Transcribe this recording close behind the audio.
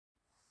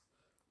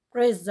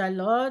Praise the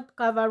Lord.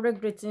 Calvary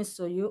greetings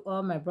to you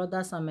all, my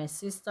brothers and my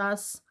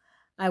sisters.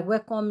 I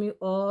welcome you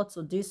all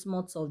to this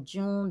month of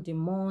June, the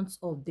month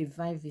of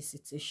divine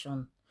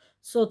visitation.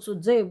 So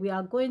today we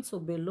are going to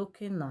be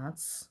looking at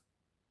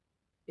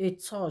a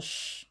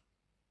touch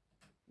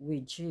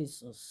with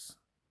Jesus.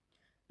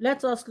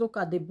 Let us look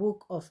at the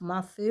book of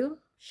Matthew,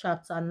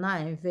 chapter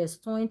 9, verse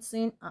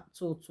 20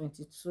 to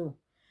 22.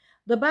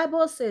 The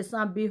Bible says,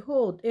 "And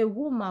behold, a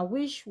woman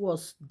which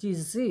was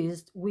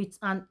diseased with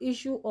an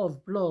issue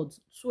of blood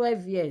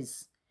 12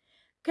 years,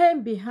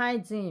 came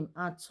behind him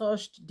and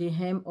touched the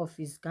hem of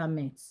his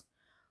garment.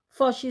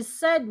 For she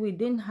said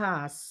within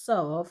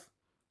herself,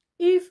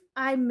 If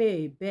I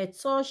may but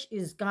touch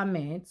his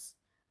garment,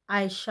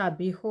 I shall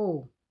be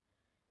whole.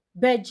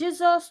 But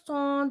Jesus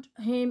turned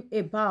him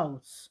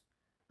about,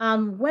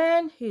 and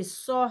when he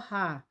saw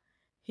her,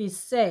 he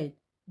said,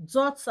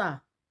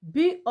 Daughter,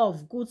 be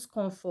of good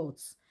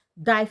comfort.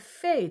 Thy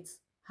faith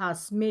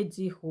has made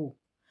thee whole.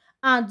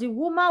 And the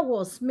woman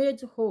was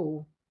made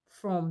whole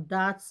from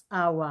that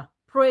hour."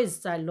 Praise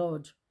the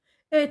Lord.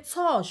 A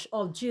touch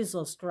of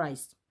Jesus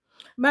Christ.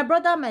 My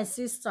brother, my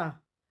sister,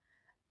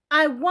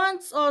 I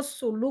want us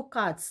to look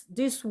at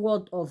this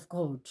word of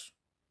God.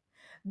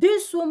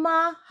 This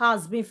woman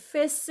has been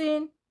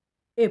facing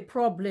a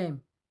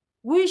problem,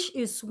 which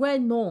is well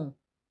known,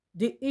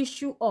 the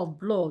issue of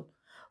blood,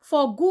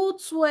 for good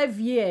 12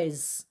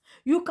 years.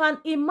 You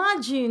can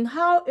imagine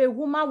how a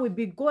woman will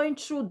be going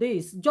through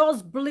this,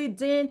 just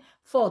bleeding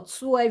for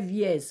 12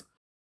 years.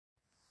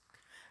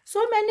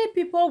 So many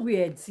people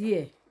were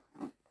there,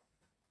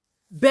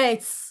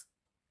 but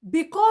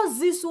because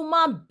this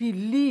woman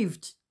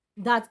believed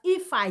that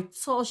if I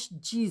touch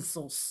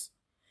Jesus,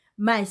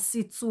 my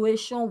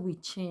situation will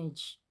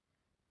change.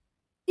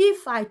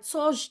 If I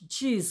touch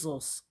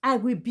Jesus, I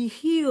will be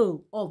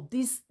healed of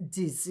this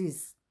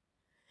disease.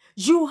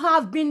 You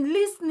have been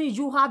listening,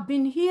 you have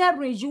been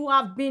hearing, you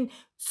have been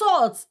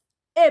taught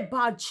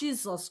about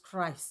Jesus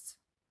Christ.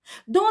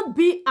 Don't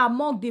be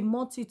among the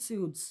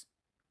multitudes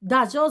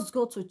that just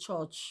go to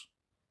church.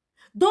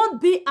 Don't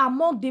be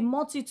among the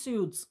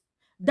multitudes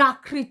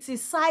that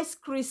criticize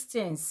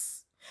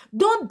Christians.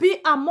 Don't be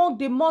among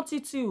the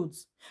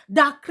multitudes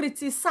that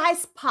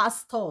criticize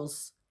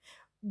pastors.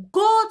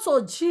 Go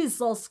to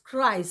Jesus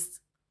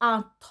Christ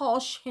and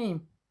touch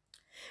him.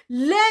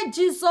 Let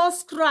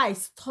Jesus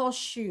Christ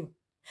touch you.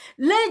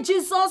 Let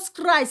Jesus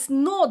Christ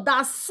know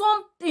that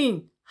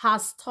something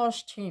has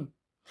touched him.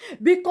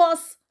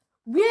 Because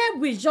where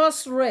we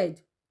just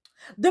read,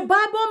 the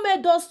Bible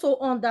made us to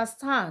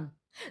understand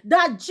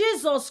that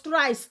Jesus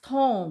Christ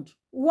turned.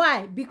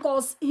 Why?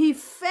 Because he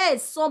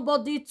felt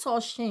somebody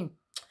touch him.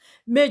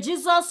 May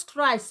Jesus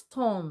Christ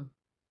turn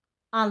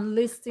and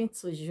listen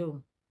to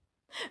you.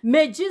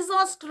 May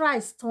Jesus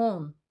Christ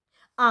turn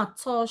and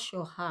touch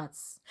your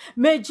hearts.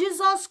 May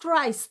Jesus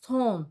Christ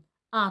turn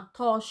and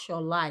touch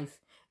your life.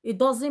 It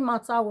doesn't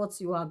matter what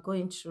you are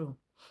going through.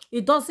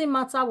 It doesn't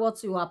matter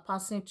what you are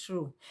passing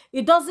through.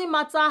 It doesn't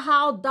matter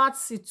how that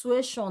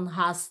situation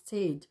has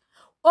stayed.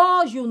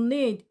 All you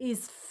need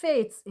is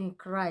faith in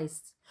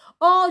Christ.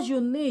 All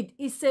you need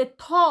is a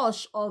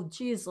touch of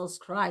Jesus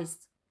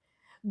Christ.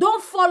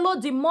 Don't follow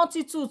the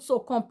multitude to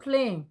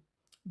complain.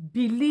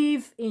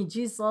 Believe in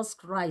Jesus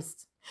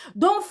Christ.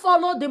 Don't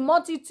follow the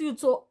multitude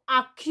to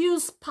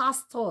accuse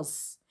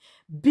pastors.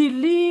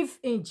 Believe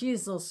in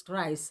Jesus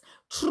Christ.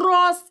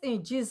 Trust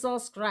in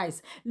Jesus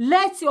Christ.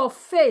 Let your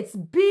faith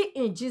be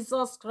in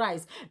Jesus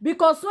Christ.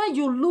 Because when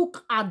you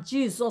look at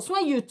Jesus,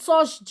 when you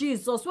touch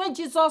Jesus, when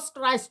Jesus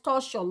Christ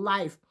touch your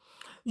life,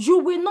 you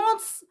will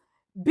not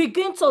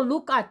begin to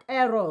look at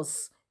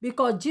errors,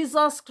 because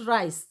Jesus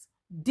Christ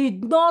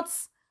did not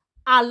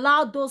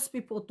allow those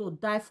people to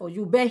die for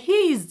you, but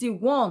he is the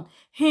one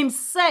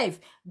himself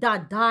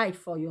that died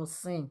for your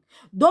sin.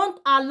 Don't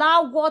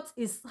allow what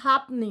is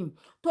happening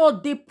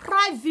to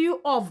deprive you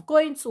of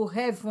going to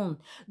heaven.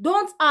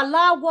 Don't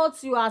allow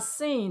what you are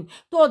seeing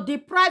to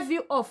deprive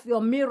you of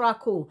your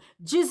miracle.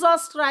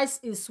 Jesus Christ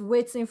is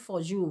waiting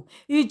for you.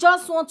 He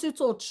just wants you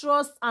to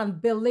trust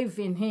and believe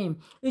in him.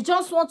 He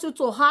just wants you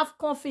to have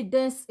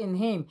confidence in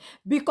him,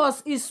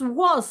 because his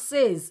word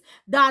says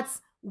that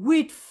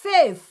with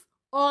faith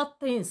all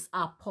things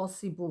are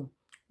possible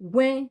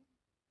when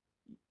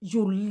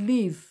you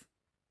live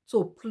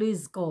to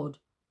please God.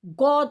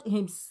 God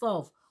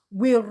himself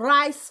will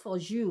rise for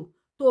you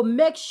to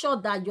make sure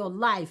that your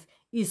life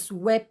is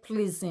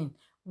well-pleasing.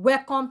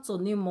 Welcome to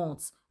new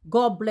month.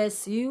 God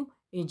bless you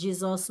in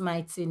Jesus'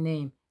 mighty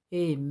name.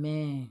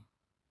 Amen.